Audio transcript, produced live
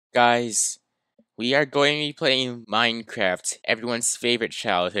Guys, we are going to be playing Minecraft, everyone's favorite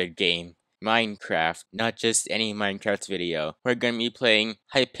childhood game. Minecraft, not just any Minecraft video. We're going to be playing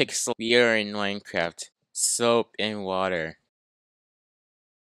Hypixel. We are in Minecraft. Soap and water.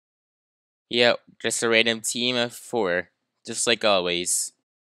 Yep, just a random team of 4, just like always.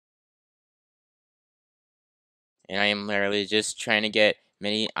 And I am literally just trying to get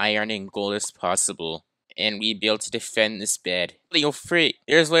many iron and gold as possible. And we be able to defend this bed. You're free.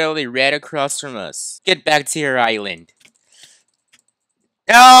 There's literally red across from us. Get back to your island.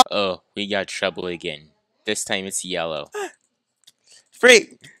 No! Oh, we got trouble again. This time it's yellow.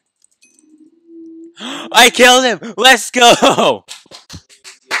 Free! I killed him! Let's go!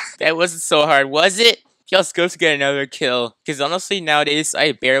 That wasn't so hard, was it? Feels good to get another kill. Because honestly, nowadays,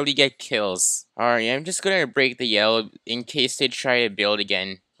 I barely get kills. Alright, I'm just gonna break the yellow in case they try to build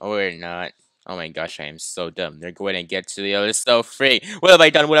again. Or not. Oh my gosh, I am so dumb. They're going to get to the other so free. What have I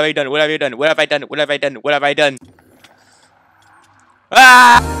done? What have I done? What have I done? What have I done? What have I done? What have I done?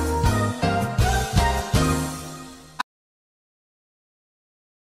 Ah!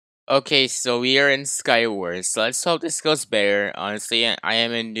 Okay, so we are in Sky Wars. So let's hope this goes better. Honestly, I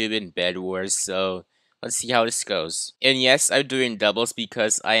am a noob in Bed Wars, so let's see how this goes. And yes, I'm doing doubles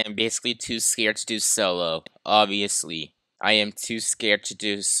because I am basically too scared to do solo. Obviously, I am too scared to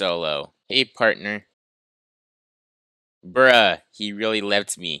do solo. Hey, partner. Bruh, he really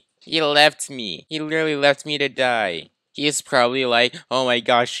left me. He left me. He literally left me to die. He is probably like, oh my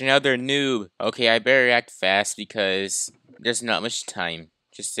gosh, another noob. Okay, I better act fast because there's not much time.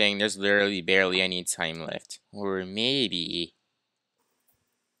 Just saying, there's literally barely any time left. Or maybe...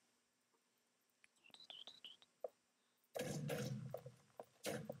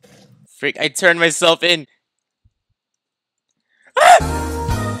 Freak, I turned myself in!